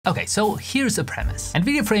Okay, so here's the premise.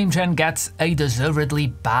 NVIDIA frame gen gets a deservedly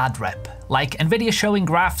bad rep. Like, NVIDIA showing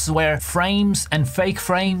graphs where frames and fake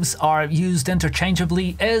frames are used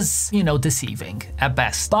interchangeably is, deceiving at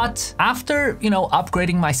best. But after,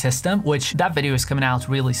 upgrading my system, which that video is coming out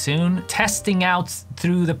really soon, testing out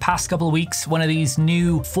through the past couple of weeks one of these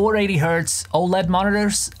new 480Hz OLED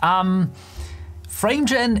monitors, frame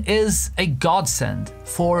gen is a godsend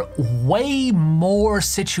for way more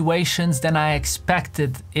situations than I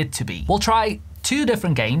expected it to be. We'll try two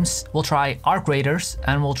different games. We'll try Arc Raiders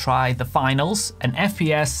and we'll try The Finals, an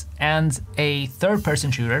FPS and a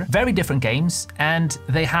third-person shooter. Very different games, and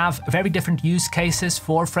they have very different use cases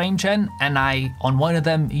for frame gen, and I, on one of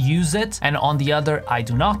them, use it, and on the other, I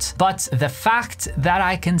do not. But the fact that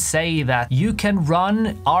I can say that you can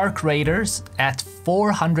run Arc Raiders at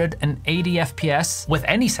 480 FPS with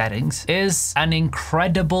any settings is an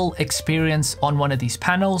incredible experience on one of these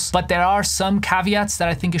panels. But there are some caveats that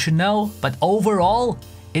I think you should know, but overall,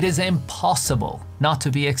 it is impossible not to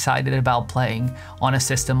be excited about playing on a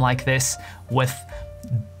system like this with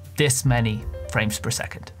this many frames per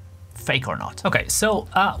second. Fake or not. Okay, so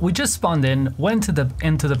we just spawned in, went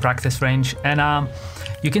into the practice range, and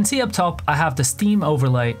you can see up top I have the Steam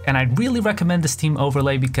overlay, and I really recommend the Steam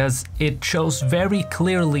overlay because it shows very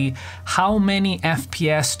clearly how many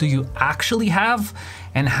FPS do you actually have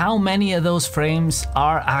and how many of those frames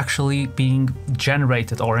are actually being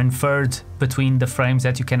generated or inferred between the frames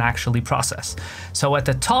that you can actually process. So at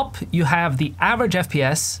the top you have the average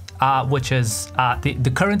FPS, which is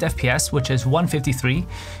the current FPS, which is 153.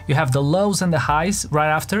 You have the lows and the highs right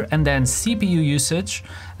after, and then CPU usage,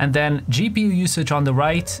 and then GPU usage on the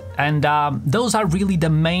right. And those are really the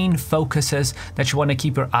main focuses that you want to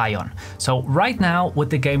keep your eye on. So right now, with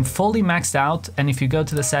the game fully maxed out, and if you go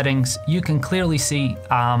to the settings, you can clearly see,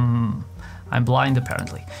 I'm blind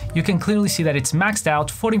apparently. You can clearly see that it's maxed out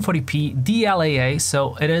 1440p DLAA,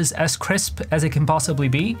 so it is as crisp as it can possibly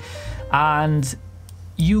be. And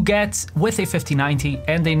you get, with a 5090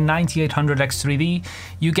 and a 9800 X3D,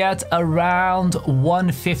 you get around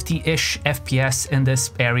 150-ish FPS in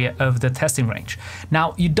this area of the testing range.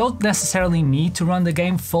 Now, you don't necessarily need to run the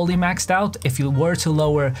game fully maxed out. If you were to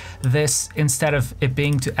lower this, instead of it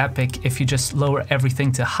being to epic, if you just lower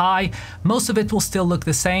everything to high, most of it will still look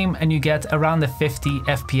the same, and you get around the 50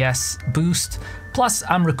 FPS boost. Plus,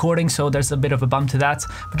 I'm recording, so there's a bit of a bump to that,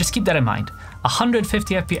 but just keep that in mind.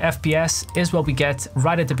 150 FPS is what we get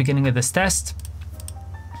right at the beginning of this test.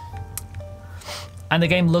 And the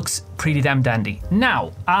game looks pretty damn dandy.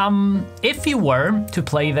 Now, if you were to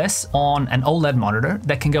play this on an OLED monitor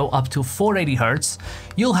that can go up to 480Hz,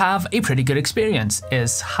 you'll have a pretty good experience.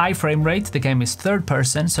 It's high frame rate, the game is third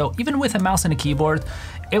person, so even with a mouse and a keyboard,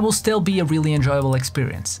 it will still be a really enjoyable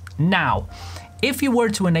experience. Now, if you were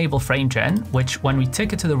to enable frame gen, which when we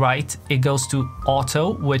tick it to the right, it goes to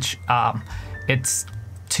auto, which it's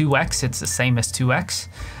 2x, it's the same as 2x.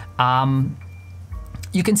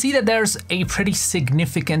 You can see that there's a pretty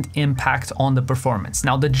significant impact on the performance.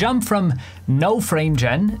 Now, the jump from no frame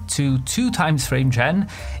gen to 2 times frame gen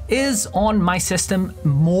is on my system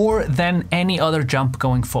more than any other jump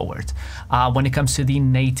going forward when it comes to the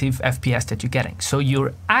native FPS that you're getting. So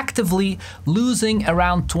you're actively losing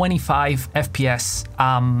around 25 FPS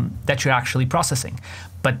that you're actually processing.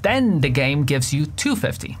 But then the game gives you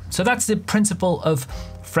 250. So that's the principle of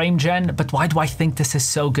frame gen. But why do I think this is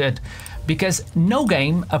so good? Because no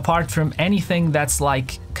game, apart from anything that's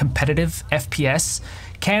like competitive FPS,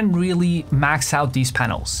 can really max out these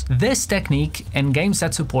panels. This technique in games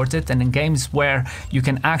that support it and in games where you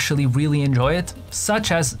can actually really enjoy it,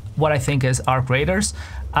 such as what I think is Arc Raiders,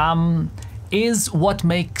 is what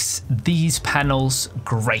makes these panels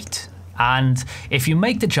great. And if you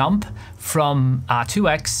make the jump from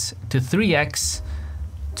 2x to 3x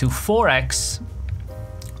to 4x,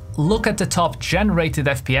 look at the top generated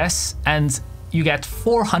FPS and you get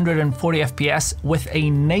 440 FPS with a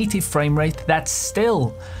native frame rate that's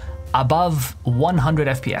still above 100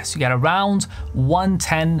 FPS. You get around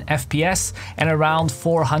 110 FPS and around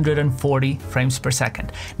 440 frames per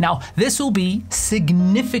second. Now, this will be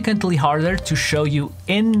significantly harder to show you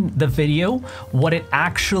in the video what it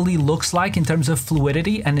actually looks like in terms of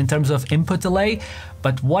fluidity and in terms of input delay.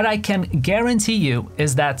 But what I can guarantee you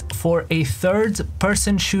is that for a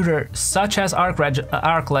third-person shooter such as Arc Raiders,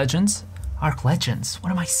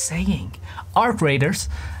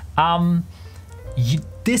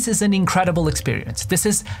 this is an incredible experience. This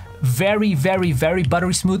is very, very, very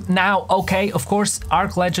buttery smooth. Now, okay, of course,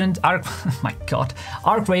 Arc Raiders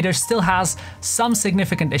still has some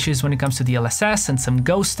significant issues when it comes to DLSS and some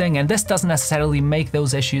ghosting, and this doesn't necessarily make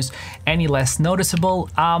those issues any less noticeable.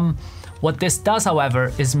 What this does,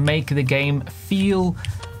 however, is make the game feel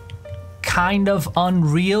kind of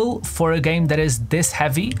unreal for a game that is this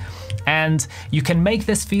heavy. And you can make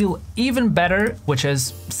this feel even better, which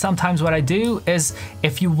is sometimes what I do, is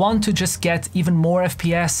if you want to just get even more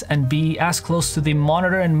FPS and be as close to the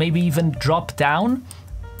monitor and maybe even drop down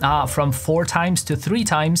from 4 times to 3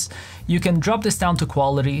 times, you can drop this down to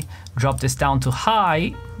quality, drop this down to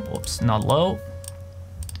high, whoops, not low,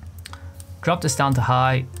 drop this down to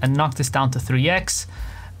high and knock this down to 3x.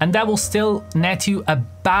 And that will still net you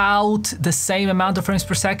about the same amount of frames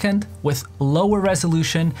per second with lower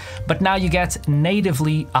resolution, but now you get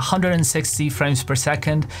natively 160 frames per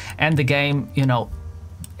second, and the game, you know,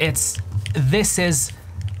 this is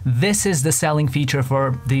the selling feature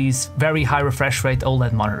for these very high refresh rate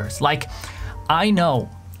OLED monitors. Like, I know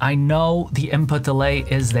the input delay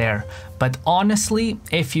is there, but honestly,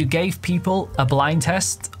 if you gave people a blind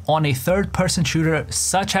test on a third-person shooter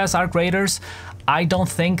such as Arc Raiders, I don't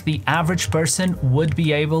think the average person would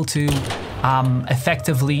be able to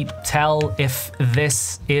effectively tell if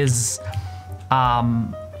this is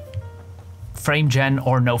frame gen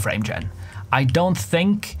or no frame gen. I don't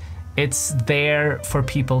think it's there for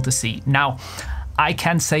people to see. Now, I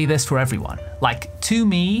can't say this for everyone. Like, to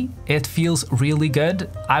me, it feels really good.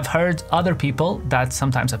 I've heard other people that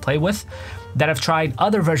sometimes I play with that have tried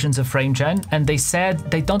other versions of frame gen, and they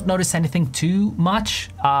said they don't notice anything too much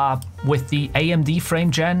with the AMD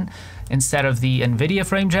frame gen instead of the NVIDIA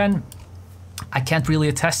frame gen. I can't really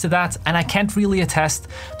attest to that, and I can't really attest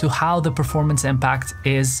to how the performance impact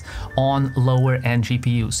is on lower end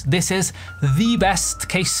GPUs. This is the best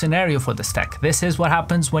case scenario for this tech. This is what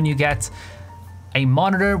happens when you get a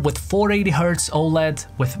monitor with 480Hz OLED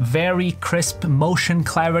with very crisp motion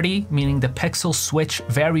clarity, meaning the pixels switch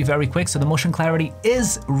very, very quick. So the motion clarity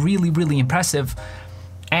is really, really impressive.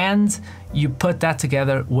 And you put that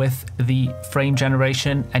together with the frame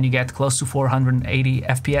generation and you get close to 480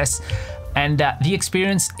 FPS. And the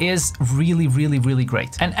experience is really, really, really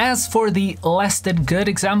great. And as for the less than good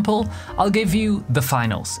example, I'll give you the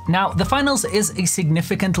Finals. Now, the Finals is a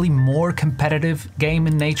significantly more competitive game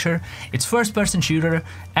in nature. It's first-person shooter,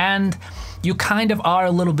 and you kind of are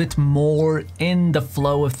a little bit more in the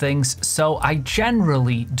flow of things. So I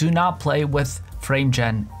generally do not play with frame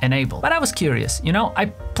gen enabled. But I was curious, you know, I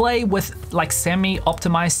play with like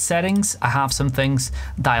semi-optimized settings. I have some things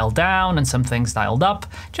dialed down and some things dialed up,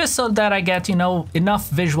 just so that I get, you know, enough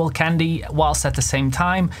visual candy whilst at the same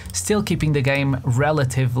time still keeping the game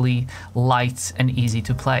relatively light and easy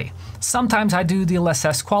to play. Sometimes I do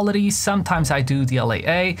DLSS quality, sometimes I do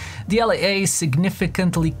DLAA. DLAA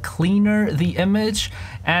significantly cleaner the image,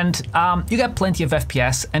 and you get plenty of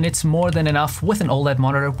FPS, and it's more than enough with an OLED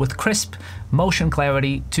monitor with crisp motion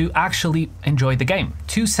clarity to actually enjoy the game.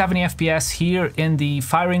 270 FPS here in the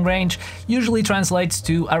firing range usually translates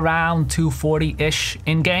to around 240-ish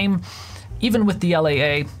in game. Even with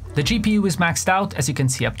DLAA, the GPU is maxed out, as you can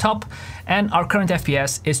see up top, and our current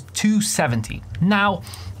FPS is 270. Now,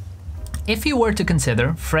 if you were to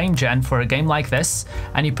consider frame gen for a game like this,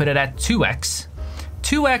 and you put it at 2x,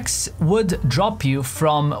 2x would drop you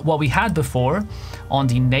from what we had before on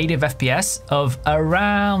the native FPS of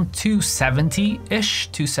around 270-ish,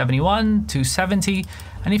 271, 270,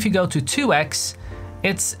 and if you go to 2x,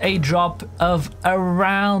 it's a drop of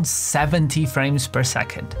around 70 frames per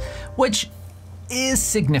second, which is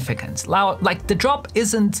significant. Like, the drop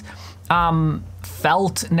isn't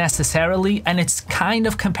felt necessarily, and it's kind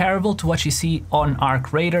of comparable to what you see on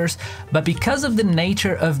Arc Raiders, but because of the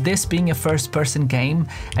nature of this being a first-person game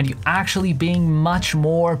and you actually being much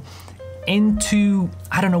more into,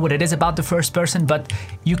 I don't know what it is about the first person, but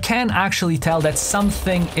you can actually tell that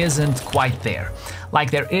something isn't quite there.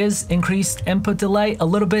 Like, there is increased input delay a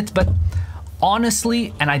little bit, but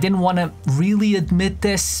honestly, and I didn't want to really admit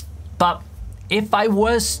this, but if I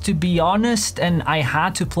was to be honest and I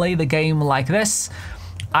had to play the game like this,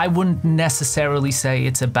 I wouldn't necessarily say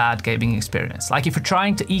it's a bad gaming experience. Like, if you're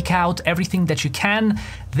trying to eke out everything that you can,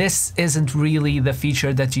 this isn't really the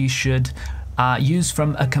feature that you should use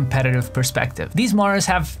from a competitive perspective. These monitors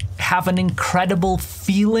have an incredible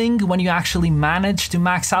feeling when you actually manage to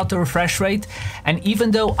max out the refresh rate, and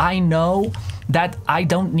even though I know that I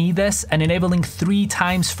don't need this, and enabling 3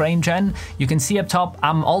 times frame gen, you can see up top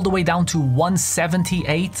I'm all the way down to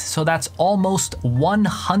 178, so that's almost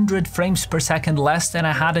 100 frames per second less than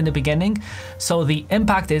I had in the beginning. So the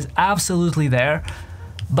impact is absolutely there,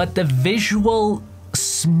 but the visual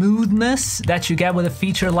smoothness that you get with a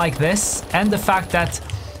feature like this, and the fact that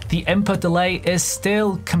the input delay is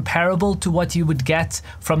still comparable to what you would get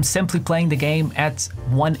from simply playing the game at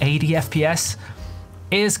 180 FPS,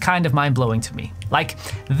 is kind of mind-blowing to me. Like,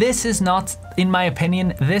 this is not, in my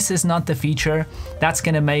opinion, this is not the feature that's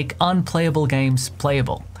gonna make unplayable games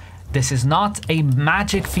playable. This is not a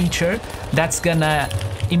magic feature that's gonna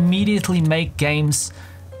immediately make games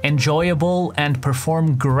enjoyable and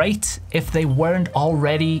perform great if they weren't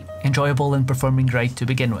already enjoyable and performing great to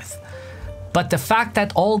begin with. But the fact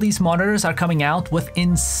that all these monitors are coming out with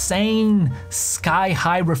insane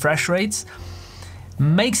sky-high refresh rates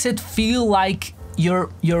makes it feel like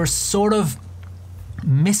you're sort of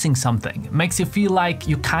missing something. It makes you feel like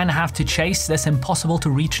you kind of have to chase this impossible to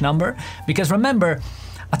reach number, because remember,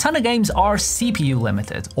 a ton of games are CPU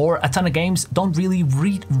limited, or a ton of games don't really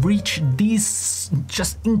reach these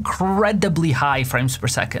just incredibly high frames per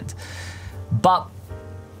second. But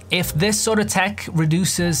if this sort of tech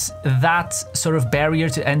reduces that sort of barrier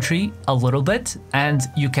to entry a little bit, and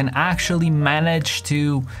you can actually manage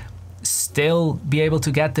to still be able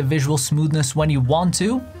to get the visual smoothness when you want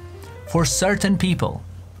to, for certain people,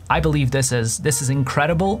 I believe this is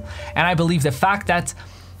incredible. And I believe the fact that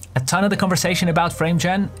a ton of the conversation about frame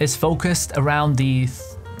gen is focused around the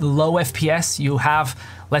low FPS. You have,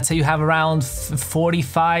 let's say you have around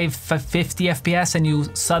 45, 50 FPS, and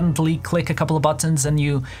you suddenly click a couple of buttons and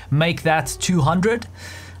you make that 200.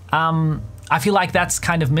 I feel like that's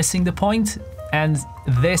kind of missing the point. And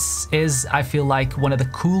this is, I feel like, one of the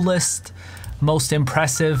coolest, most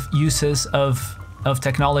impressive uses of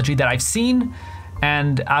technology that I've seen.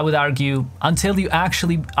 And I would argue, until you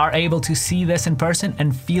actually are able to see this in person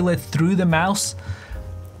and feel it through the mouse,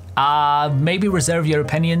 maybe reserve your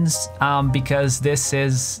opinions, because this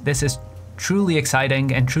is truly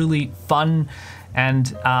exciting and truly fun,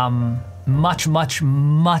 and much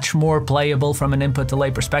more playable from an input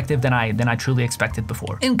delay perspective than I truly expected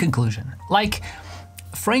before. In conclusion, like,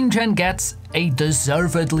 frame gen gets a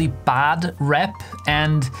deservedly bad rep,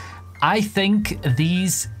 and I think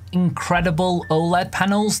these incredible OLED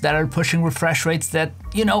panels that are pushing refresh rates that,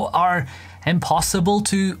 you know, are impossible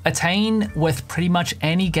to attain with pretty much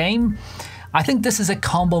any game, I think this is a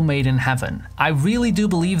combo made in heaven. I really do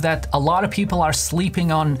believe that a lot of people are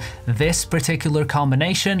sleeping on this particular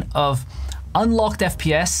combination of unlocked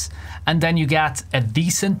FPS, and then you get a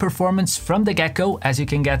decent performance from the get-go, as you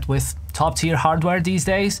can get with top-tier hardware these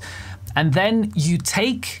days. And then you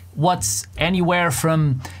take what's anywhere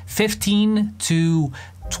from 15 to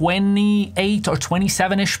 28 or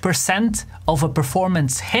 27-ish% of a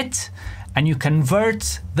performance hit, and you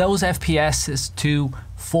convert those FPSs to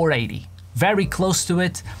 480. Very close to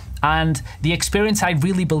it, and the experience, I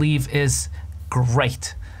really believe, is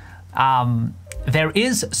great. There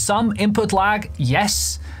is some input lag,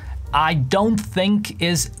 yes. I don't think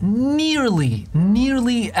is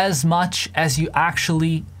nearly as much as you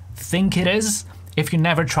actually think it is if you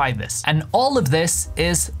never tried this. And all of this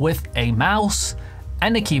is with a mouse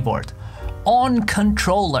and a keyboard. On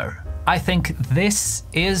controller, I think this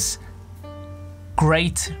is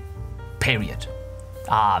great, period.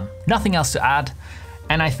 Nothing else to add.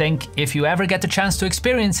 And I think if you ever get the chance to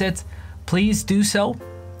experience it, please do so.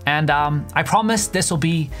 And I promise this will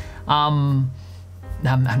be, no,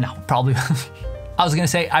 probably, I was gonna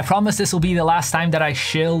say, I promise this will be the last time that I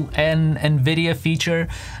shill an NVIDIA feature,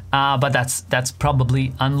 but that's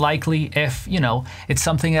probably unlikely if, you know, it's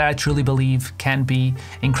something that I truly believe can be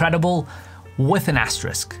incredible, with an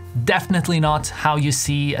asterisk. Definitely not how you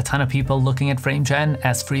see a ton of people looking at frame gen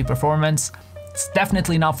as free performance. It's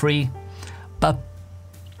definitely not free, but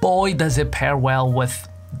boy does it pair well with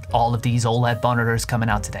all of these OLED monitors coming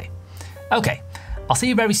out today. Okay, I'll see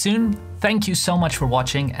you very soon. Thank you so much for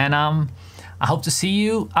watching, and I hope to see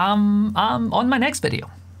you on my next video.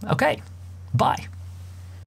 Okay, bye.